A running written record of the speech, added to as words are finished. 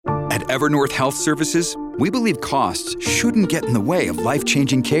At Evernorth Health Services, we believe costs shouldn't get in the way of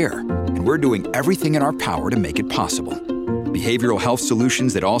life-changing care, and we're doing everything in our power to make it possible. Behavioral health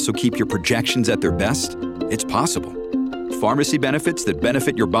solutions that also keep your projections at their best? It's possible. Pharmacy benefits that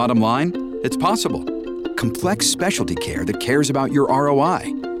benefit your bottom line? It's possible. Complex specialty care that cares about your ROI?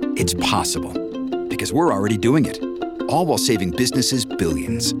 It's possible. Because we're already doing it. All while saving businesses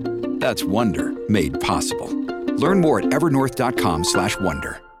billions. That's Wonder made possible. Learn more at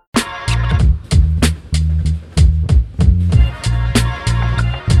evernorth.com/wonder.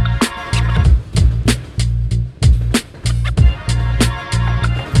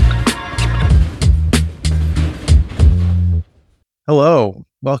 Hello,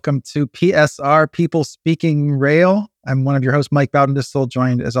 welcome to PSR, People Speaking Rail. I'm one of your hosts, Mike Bowden-Distel,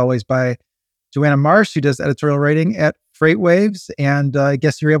 joined as always by Joanna Marsh, who does editorial writing at FreightWaves. And I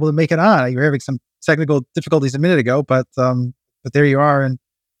guess you were able to make it on. You were having some technical difficulties a minute ago, but there you are in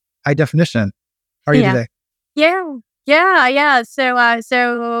high definition. How are you today? Yeah.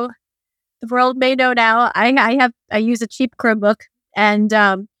 So the world may know now. I use a cheap Chromebook, and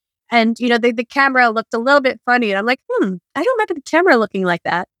the camera looked a little bit funny, and I'm like, I don't remember the camera looking like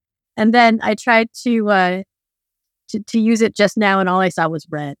that. And then I tried to use it just now, and all I saw was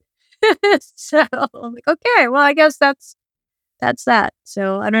red. So I'm like, okay, well, I guess that's that.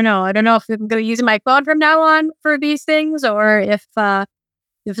 So I don't know if I'm going to use my phone from now on for these things, or if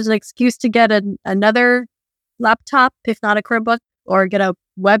it's an excuse to get another laptop, if not a Chromebook, or get a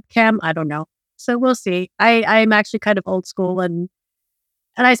webcam. I don't know. So we'll see. I'm actually kind of old school, and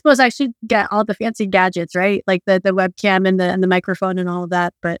I suppose I should get all the fancy gadgets, right? Like the webcam and the microphone and all of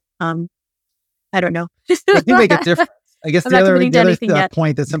that. But I don't know. It can make a difference. I guess the other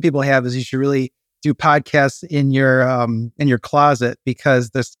point that some people have is you should really do podcasts in your closet, because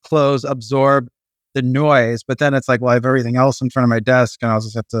this clothes absorb the noise. But then it's like, well, I have everything else in front of my desk, and I'll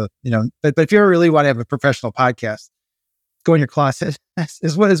just have to, But if you really want to have a professional podcast, go in your closet.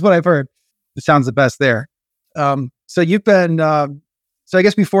 is what I've heard. It sounds the best there. So you've been. So I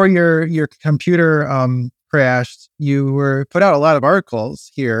guess before your computer crashed, you put out a lot of articles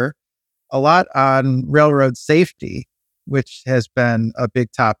here, a lot on railroad safety, which has been a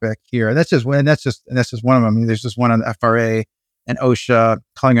big topic here. And that's just one of them. I mean, there's just one on the FRA and OSHA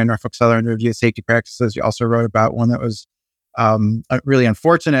calling on Norfolk Southern to review safety practices. You also wrote about one that was really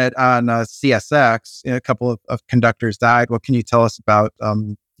unfortunate on CSX. A couple of conductors died. What can you tell us about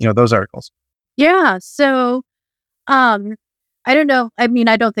those articles? Yeah. So I don't know. I mean,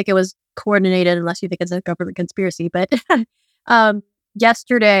 I don't think it was coordinated unless you think it's a government conspiracy. But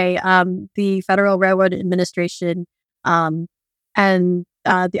yesterday, the Federal Railroad Administration and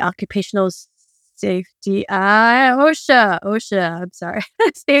the Occupational Safety, OSHA, I'm sorry,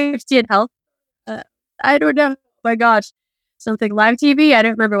 Safety and Health. I don't know. Oh my gosh, something live TV. I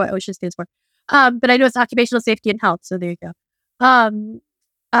don't remember what OSHA stands for. But I know it's Occupational Safety and Health. So there you go.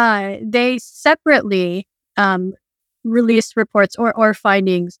 They separately released reports or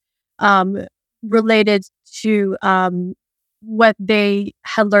findings related to what they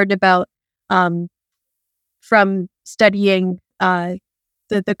had learned about from studying the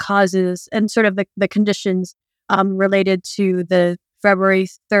causes and sort of the conditions related to the February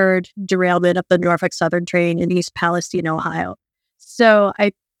 3rd derailment of the Norfolk Southern train in East Palestine, Ohio. So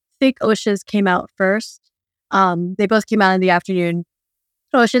I think OSHA's came out first. They both came out in the afternoon.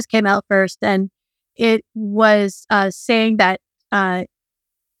 OSHA's came out first, and it was saying that the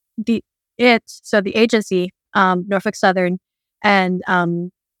agency, Norfolk Southern, and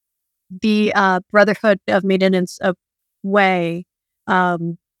the Brotherhood of Maintenance of Way,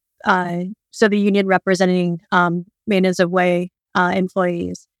 so the union representing maintenance of way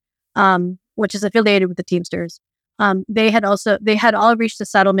employees, which is affiliated with the Teamsters. They had all reached a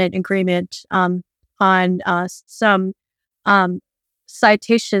settlement agreement on some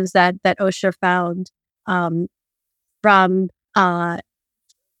citations that OSHA found from not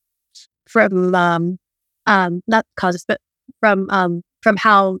causes, but from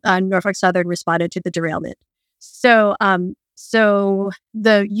how Norfolk Southern responded to the derailment. So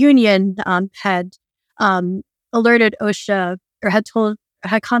the union had alerted OSHA, or had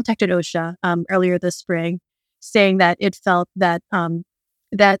contacted OSHA earlier this spring, saying that it felt that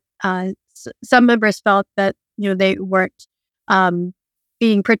some members felt that they weren't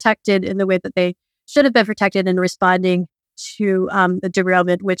being protected in the way that they should have been protected in responding to the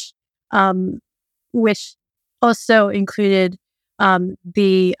derailment, which also included I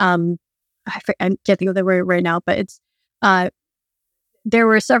can't think of the word right now, but it's there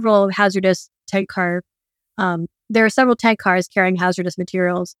were several tank cars carrying hazardous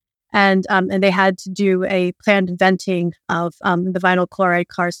materials, and they had to do a planned venting of the vinyl chloride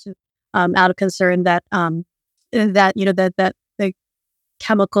cars out of concern that that the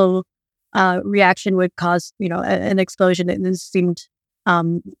chemical reaction would cause an explosion. It seemed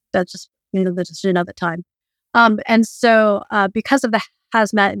that's just the decision at the time. And so because of the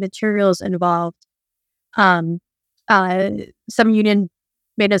hazmat materials involved, some union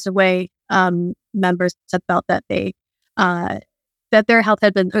maintenance away members had felt that that their health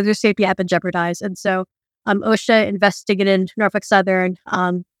had been, or their safety had been jeopardized. And so OSHA investigated Norfolk Southern,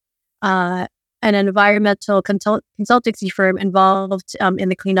 an environmental consultancy firm involved in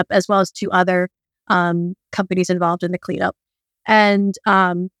the cleanup, as well as 2 other companies involved in the cleanup. And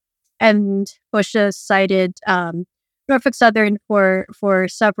OSHA cited Norfolk Southern for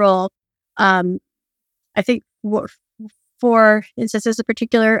several, I think 4 instances in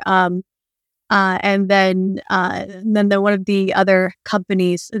particular. And then one of the other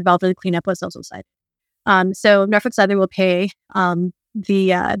companies involved in the cleanup was also cited. So Norfolk Southern will pay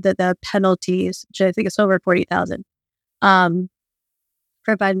the penalties, which I think is over $40,000,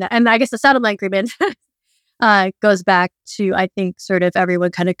 providing that. And I guess the settlement agreement goes back to, I think, sort of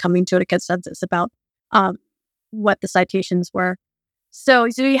everyone kind of coming to a consensus about what the citations were. So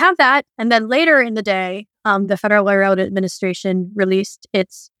you have that, and then later in the day, the Federal Railroad Administration released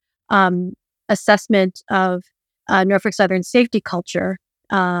its assessment of Norfolk Southern safety culture,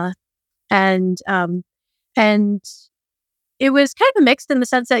 and it was kind of mixed in the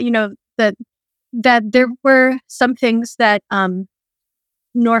sense that that there were some things that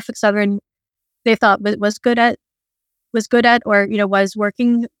Norfolk Southern they thought was good at, or was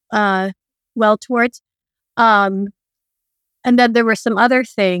working well towards, and then there were some other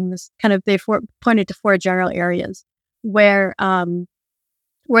things. Kind of, they pointed to 4 general areas where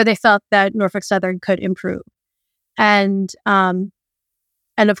they felt that Norfolk Southern could improve, and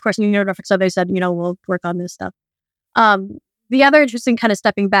of course, Norfolk Southern said, we'll work on this stuff. The other interesting kind of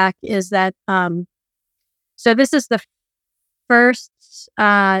stepping back is that, so this is the first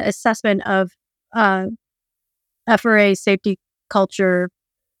assessment of FRA safety culture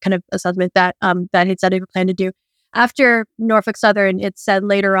kind of assessment that he'd said he would plan to do. After Norfolk Southern, it said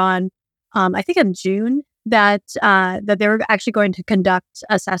later on, I think in June, that they were actually going to conduct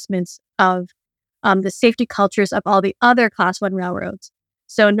assessments of the safety cultures of all the other Class 1 railroads.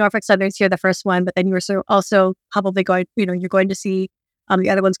 So Norfolk Southern's here, the first one, but then you were also probably going, you're going to see the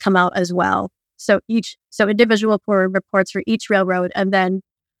other ones come out as well. So individual reports for each railroad, and then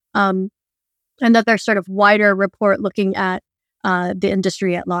another sort of wider report looking at the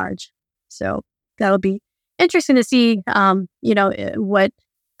industry at large. So that'll be interesting to see, what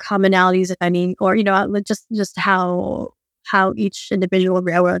commonalities, if any, or just how each individual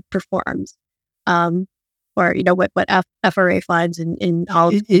railroad performs. Or what FRA finds in all.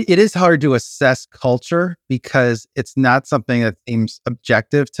 It is hard to assess culture because it's not something that seems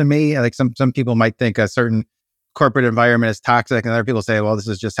objective to me. Like some people might think a certain corporate environment is toxic, and other people say, well, this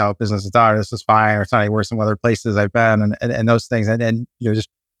is just how businesses are. This is fine, or it's not any worse than other places I've been, and those things. And just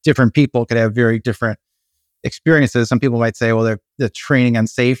different people could have very different experiences. Some people might say, well, the training on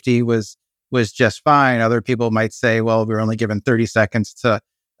safety was just fine. Other people might say, well, we were only given 30 seconds to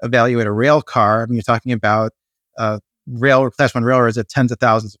evaluate a rail car. I mean, you're talking about Class 1 railroads of tens of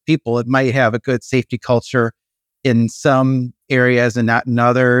thousands of people. It might have a good safety culture in some areas and not in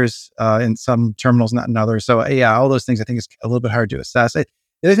others, in some terminals, not in others. So yeah, all those things I think is a little bit hard to assess. The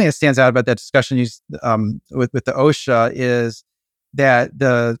other thing that stands out about that discussion with the OSHA is that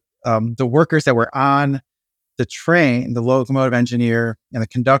the workers that were on the train, the locomotive engineer and the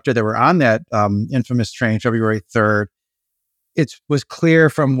conductor that were on that infamous train, February 3rd, it was clear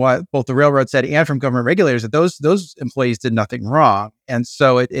from what both the railroad said and from government regulators that those employees did nothing wrong. And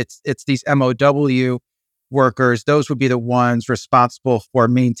so it's these MOW workers, those would be the ones responsible for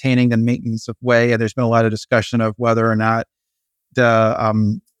maintaining the maintenance of way. And there's been a lot of discussion of whether or not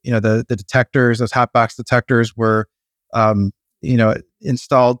the detectors, those hot box detectors were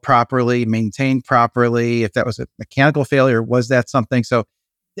installed properly, maintained properly. If that was a mechanical failure, was that something? So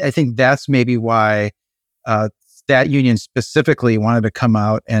I think that's maybe why that union specifically wanted to come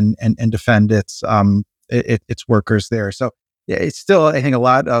out and defend its workers there. So yeah, it's still, I think, a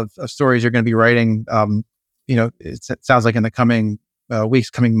lot of stories you're going to be writing. It sounds like in the coming weeks,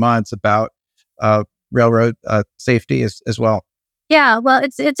 coming months about railroad safety as well. Yeah, well,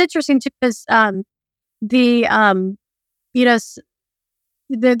 it's interesting too because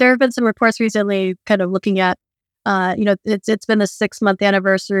there have been some reports recently, kind of looking at. It's been the 6-month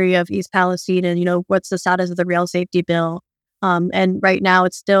anniversary of East Palestine, and what's the status of the rail safety bill? And right now,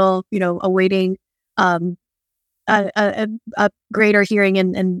 it's still awaiting a greater hearing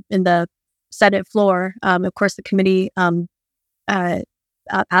in the Senate floor. Of course, the committee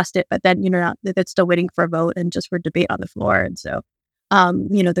passed it, but then it's still waiting for a vote and just for debate on the floor. And so,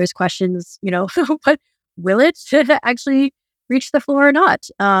 there's questions. But will it actually reach the floor or not?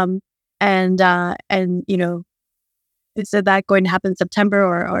 Is that going to happen in September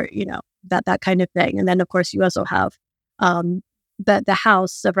or that kind of thing? And then of course you also have the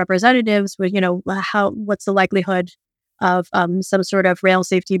House of Representatives with what's the likelihood of some sort of rail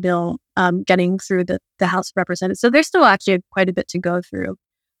safety bill getting through the House of Representatives. So there's still actually quite a bit to go through.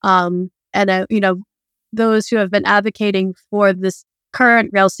 Those who have been advocating for this current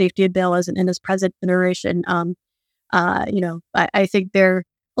rail safety bill in its present iteration, I think they're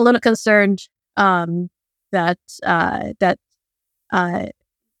a little concerned that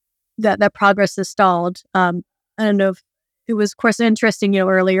progress is stalled. I don't know if it was, of course, interesting,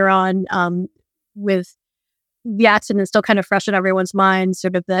 earlier on with the accident still kind of fresh in everyone's mind,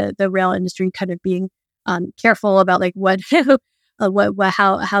 sort of the rail industry kind of being careful about like what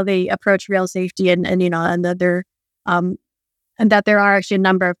how they approach rail safety and that there are actually a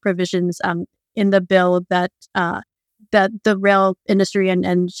number of provisions in the bill that the rail industry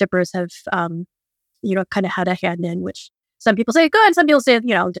and shippers have kind of had a hand in, which some people say good, some people say it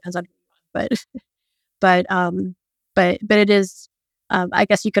depends on, but it is I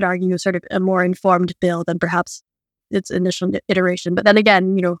guess you could argue sort of a more informed bill than perhaps its initial iteration. But then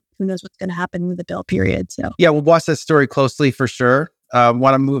again, who knows what's going to happen with the bill period. So yeah, we'll watch that story closely for sure.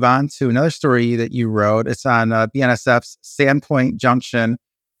 Want to move on to another story that you wrote. It's on BNSF's Sandpoint Junction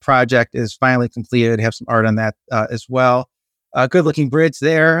project is finally completed. Have some art on that as well. Good looking bridge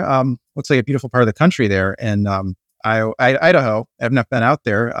there. Looks like a beautiful part of the country there in Idaho. I've not been out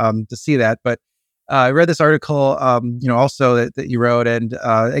there to see that, but I read this article, also that you wrote, and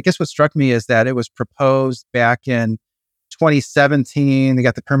I guess what struck me is that it was proposed back in 2017. They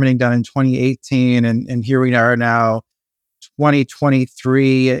got the permitting done in 2018, and here we are now,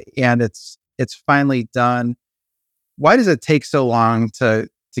 2023, and it's finally done. Why does it take so long to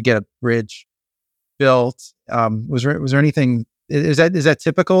get a bridge built? Was there anything? Is that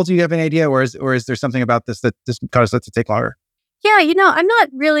typical? Do you have any idea, or is there something about this that just caused it to take longer? Yeah, I'm not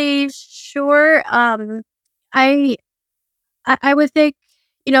really sure. I would think,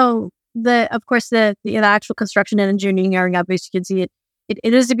 of course, the actual construction and engineering, obviously you can see it.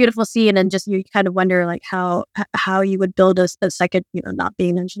 It is a beautiful scene, and just you kind of wonder like how you would build a second, not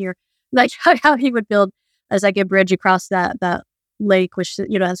being an engineer, like how he would build a second bridge across that lake, which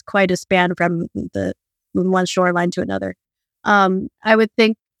has quite a span from the one shoreline to another. I would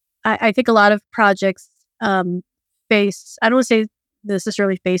think, I think a lot of projects face, I don't want to say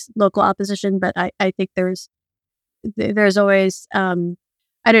necessarily face local opposition, but I think there's always I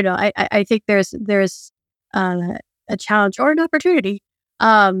don't know. I think there's a challenge or an opportunity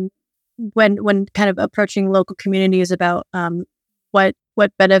when kind of approaching local communities about what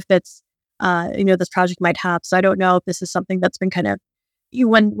benefits this project might have. So I don't know if this is something that's been kind of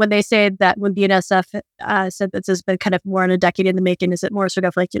when they say that when BNSF said that this has been kind of more than a decade in the making, is it more sort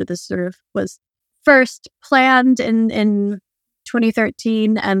of like this sort of was first planned in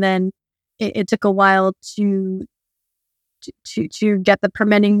 2013, and then it took a while to get the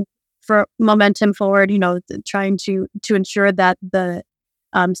permitting for momentum forward, trying to ensure that the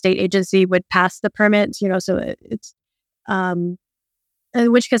state agency would pass the permits, so it's in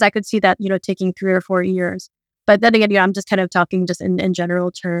which case I could see that, taking 3 or 4 years. But then again, I'm just kind of talking just in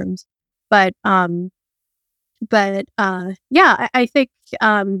general terms. But yeah, I think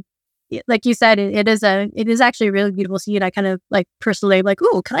like you said, it is actually a really beautiful scene. I kind of like personally like,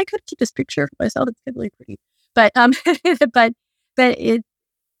 oh, I could keep this picture for myself. It's really pretty. But I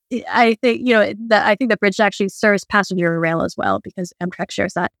think I think the bridge actually serves passenger rail as well, because Amtrak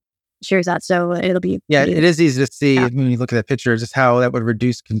shares that. So it'll be it is easy to see when you look at that picture just how that would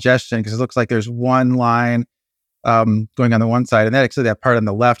reduce congestion, because it looks like there's one line going on the one side, and that actually that part on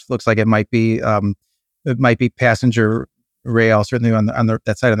the left looks like it might be passenger rail. Certainly on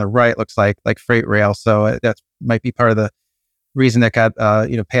that side on the right looks like freight rail. So that might be part of the reason that got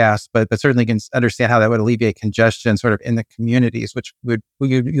passed, but certainly can understand how that would alleviate congestion sort of in the communities, which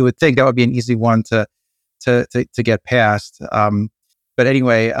you would think that would be an easy one to get passed. But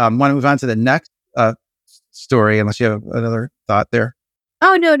anyway, want to move on to the next story, unless you have another thought there.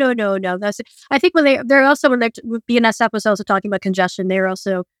 Oh no! That's it. I think when BNSF was also talking about congestion, they were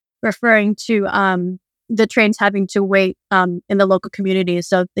also referring to the trains having to wait in the local communities,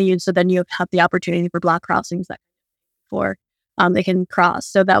 so then you have the opportunity for block crossings that before they can cross.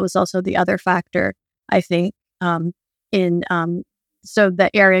 So that was also the other factor, I think, in so the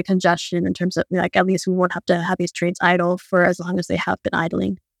area congestion in terms of like at least we won't have to have these trains idle for as long as they have been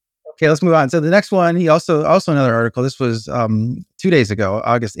idling. Okay, let's move on. So the next one, he also another article. This was 2 days ago,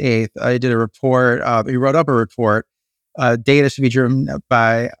 August 8th. I did a report. He wrote up a report. Data should be driven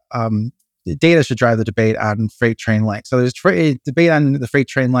by data should drive the debate on freight train length. So there's a debate on the freight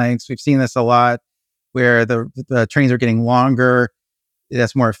train lengths. We've seen this a lot, where the trains are getting longer.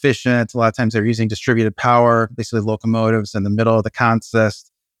 That's more efficient. A lot of times they're using distributed power, basically locomotives in the middle of the consist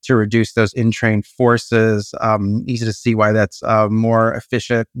to reduce those in-train forces. Easy to see why that's more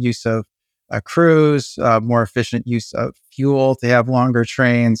efficient use of crews, more efficient use of fuel to have longer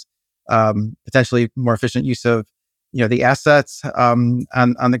trains, potentially more efficient use of the assets on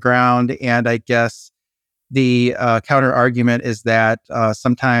the ground. And I guess the counter argument is that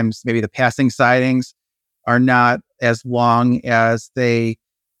sometimes maybe the passing sidings are not as long as they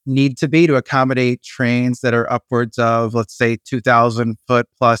need to be to accommodate trains that are upwards of, let's say, 2,000 foot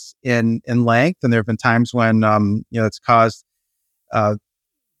plus in length. And there have been times when it's caused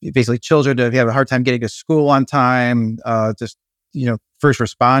basically children to have a hard time getting to school on time. First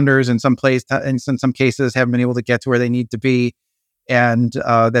responders in some cases haven't been able to get to where they need to be, and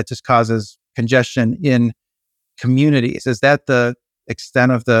that just causes congestion in communities. Is that the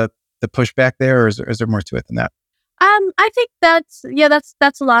extent of the pushback there, or is there more to it than that? I think that's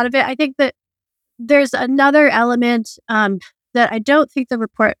a lot of it. I think that there's another element that I don't think the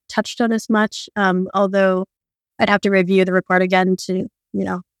report touched on as much, although I'd have to review the report again to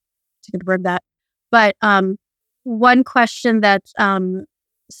confirm that. But one question that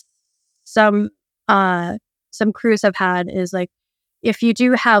some crews have had is, like, if you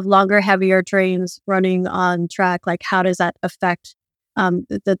do have longer, heavier trains running on track, like, how does that affect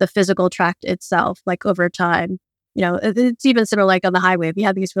the physical track itself, like, over time? It's even similar, like, on the highway. If you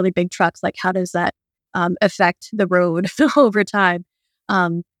have these really big trucks, like, how does that affect the road over time?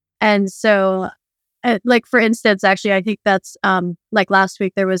 And so, like, for instance, actually, I think that's like last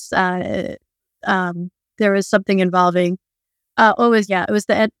week there was something involving it was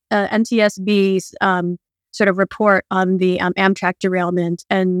the NTSB's sort of report on the Amtrak derailment,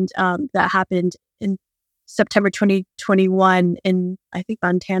 and that happened in September 2021 in, I think,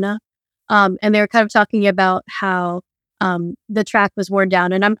 Montana. And they were kind of talking about how the track was worn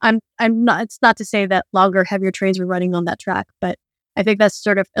down. And I'm not. It's not to say that longer, heavier trains were running on that track, but I think that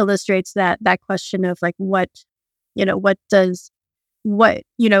sort of illustrates that question of, like, what effect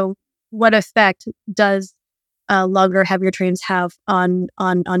does longer, heavier trains have on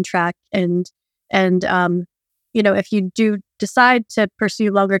track, and if you do decide to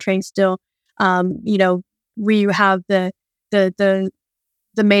pursue longer trains still, where you have the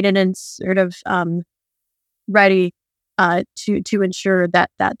maintenance sort of ready to ensure that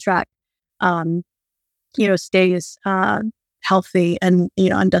track stays healthy and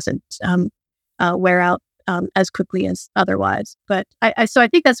and doesn't wear out as quickly as otherwise. But I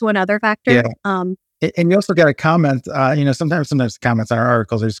think that's one other factor. Yeah. And you also got a comment, sometimes comments on our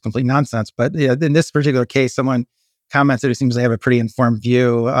articles are just complete nonsense. But in this particular case, someone commented who seems to have a pretty informed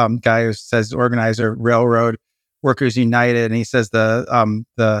view, guy who says organizer, Railroad Workers United. And he says the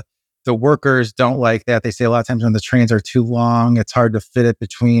workers don't like that. They say a lot of times when the trains are too long, it's hard to fit it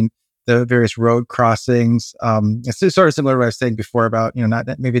between the various road crossings. It's sort of similar to what I was saying before about, not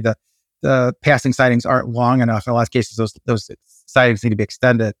that maybe the passing sidings aren't long enough. In a lot of cases, those sidings need to be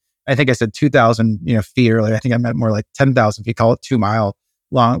extended. I think I said 2,000 feet earlier. I think I meant more like 10,000 feet. Call it 2 mile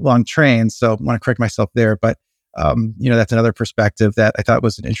long trains. So I want to correct myself there. But that's another perspective that I thought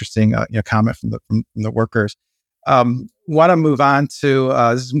was an interesting comment from the workers. Want to move on to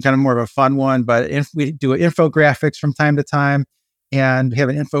this is kind of more of a fun one, but we do infographics from time to time, and we have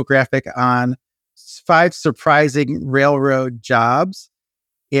an infographic on 5 surprising railroad jobs,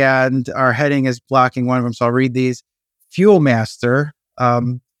 and our heading is blocking one of them. So I'll read these. Fuel Master.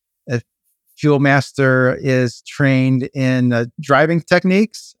 A fuel master is trained in driving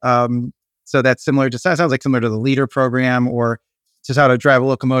techniques. So that's similar to, sounds like similar to the leader program, or just how to drive a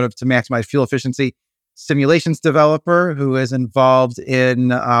locomotive to maximize fuel efficiency. Simulations developer, who is involved in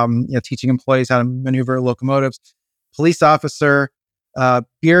teaching employees how to maneuver locomotives. Police officer,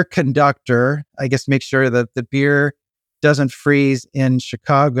 beer conductor, I guess make sure that the beer doesn't freeze in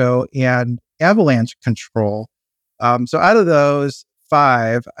Chicago, and avalanche control. So out of those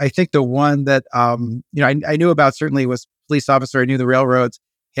 5, I think the one that I knew about certainly was police officer. I knew the railroads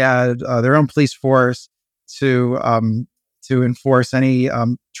had their own police force to enforce any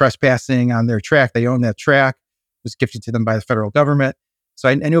trespassing on their track. They own that track. It was gifted to them by the federal government. So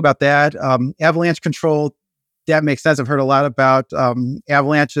I knew about that. Avalanche control, that makes sense. I've heard a lot about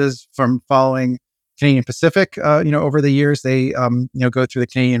avalanches from following Canadian Pacific. Over the years, they go through the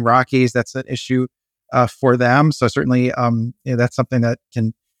Canadian Rockies. That's an issue for them. So certainly, that's something that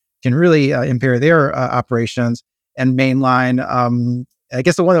can can really impair their operations. And mainline, I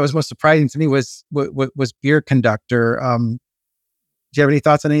guess the one that was most surprising to me was beer conductor. Do you have any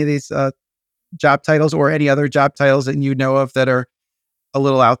thoughts on any of these job titles or any other job titles that you know of that are a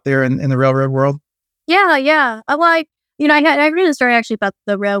little out there in the railroad world? Yeah. Well, I read a story actually about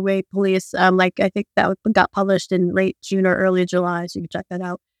the railway police. I think that got published in late June or early July, so you can check that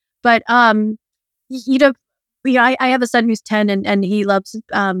out. But I have a son who's 10, and he loves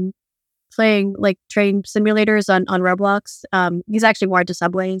playing like train simulators on Roblox. He's actually more into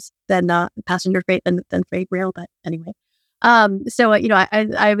subways than passenger freight than freight rail, but anyway. So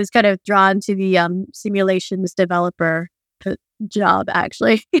I was kind of drawn to the simulations developer job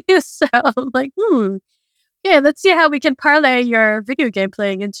actually. So I'm like, yeah, let's see how we can parlay your video game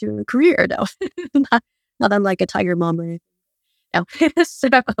playing into a career. No, not unlike a Tiger Mom or anything. No. So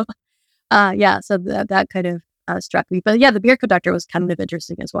that kind of struck me. But yeah, the beer conductor was kind of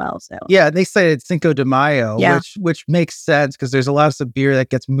interesting as well. So yeah, they cited Cinco de Mayo, which makes sense because there's a lot of beer that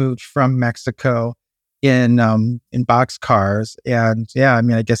gets moved from Mexico in box cars, and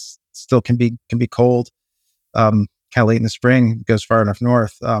I guess still can be cold, kind of late in the spring, goes far enough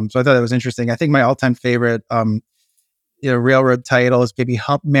north. So I thought that was interesting. I think my all-time favorite railroad title is maybe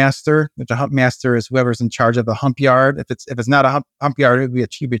Hump Master. Which a hump master is whoever's in charge of the hump yard. If it's not a hump yard, it would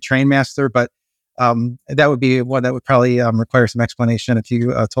be a train master. But that would be one that would probably require some explanation if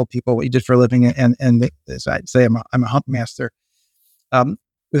you told people what you did for a living. And so I'd say I'm a hump master.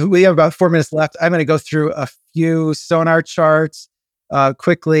 We have about 4 minutes left. I'm going to go through a few sonar charts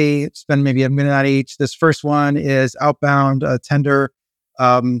quickly, spend maybe a minute on each. This first one is outbound tender,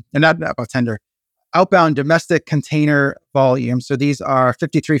 not outbound tender, outbound domestic container volume. So these are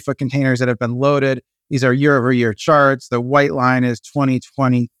 53-foot containers that have been loaded. These are year-over-year charts. The white line is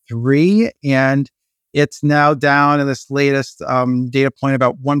 2023, and it's now down in this latest data point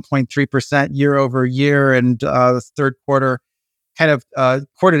about 1.3% year-over-year, and the third quarter kind of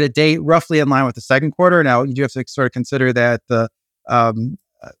quarter to date, roughly in line with the second quarter. Now, you do have to sort of consider that the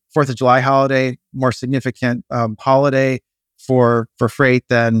 4th of July holiday, more significant holiday for freight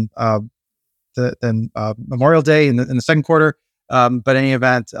than Memorial Day in the second quarter. But in any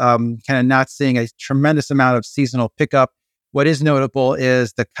event, kind of not seeing a tremendous amount of seasonal pickup. What is notable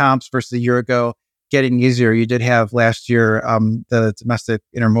is the comps versus a year ago getting easier. You did have last year the domestic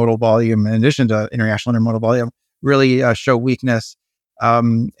intermodal volume, in addition to international intermodal volume, really show weakness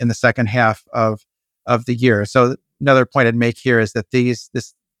in the second half of the year. So another point I'd make here is that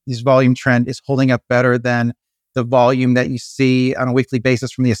this volume trend is holding up better than the volume that you see on a weekly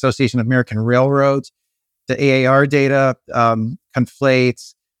basis from the Association of American Railroads. The AAR data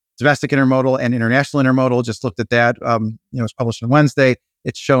conflates domestic intermodal and international intermodal. Just looked at that. It was published on Wednesday.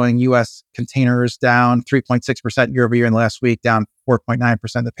 It's showing U.S. containers down 3.6% year over year in the last week, down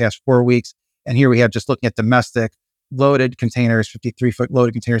 4.9% the past 4 weeks. And here we have just looking at domestic loaded containers, 53-foot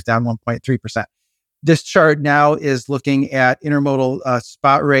loaded containers down 1.3%. This chart now is looking at intermodal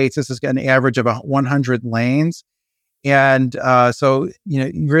spot rates. This is an average of 100 lanes. And so,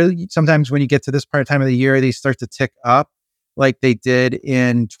 really sometimes when you get to this part of time of the year, they start to tick up like they did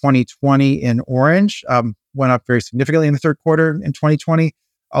in 2020 in orange, went up very significantly in the third quarter in 2020.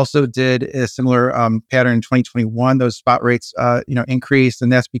 Also did a similar pattern in 2021. Those spot rates, increased,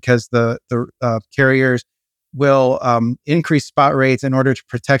 and that's because the carriers will increase spot rates in order to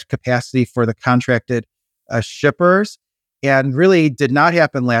protect capacity for the contracted shippers, and really did not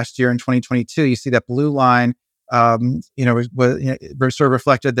happen last year in 2022. You see that blue line, sort of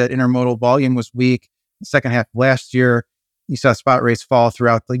reflected that intermodal volume was weak. The second half of last year, you saw spot rates fall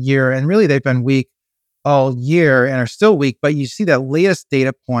throughout the year, and really they've been weak all year and are still weak. But you see that latest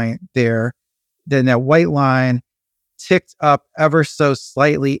data point there, then that white line ticked up ever so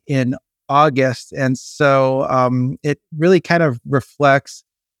slightly in August. And so it really kind of reflects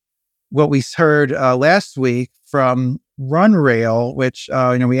what we heard last week from RunRail, which,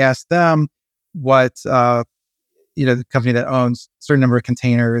 we asked them what, the company that owns a certain number of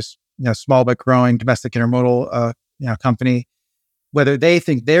containers, small but growing domestic intermodal, company, whether they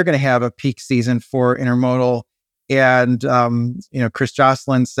think they're going to have a peak season for intermodal. And, Chris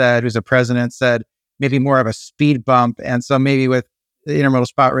Jocelyn who's the president, said maybe more of a speed bump. And so maybe with the intermodal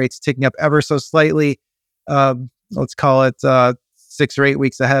spot rates ticking up ever so slightly, let's call it 6 or 8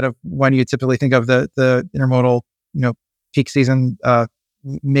 weeks ahead of when you typically think of the intermodal, peak season.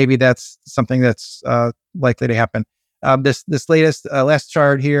 Maybe that's something that's likely to happen. This latest last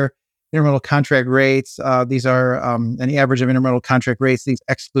chart here, intermodal contract rates. These are an average of intermodal contract rates. These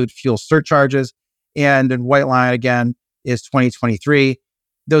exclude fuel surcharges. And in white line again is 2023.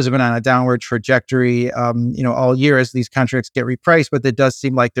 those have been on a downward trajectory, all year as these contracts get repriced. But it does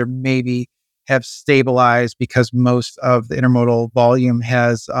seem like they're maybe have stabilized because most of the intermodal volume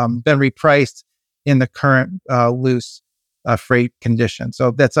has been repriced in the current loose freight condition.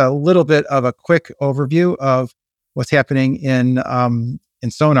 So that's a little bit of a quick overview of what's happening in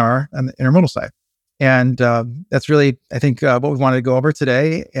Sonar on the intermodal side. And that's really, I think, what we wanted to go over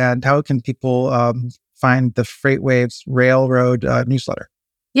today. And how can people find the FreightWaves Railroad newsletter?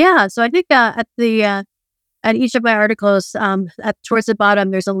 Yeah, so I think at each of my articles, towards the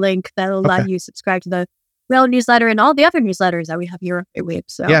bottom, there's a link that will allow you to subscribe to the Rail newsletter and all the other newsletters that we have here at FreightWaves.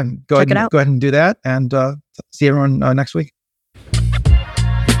 So yeah, go ahead it out. Go ahead and do that, and see everyone next week.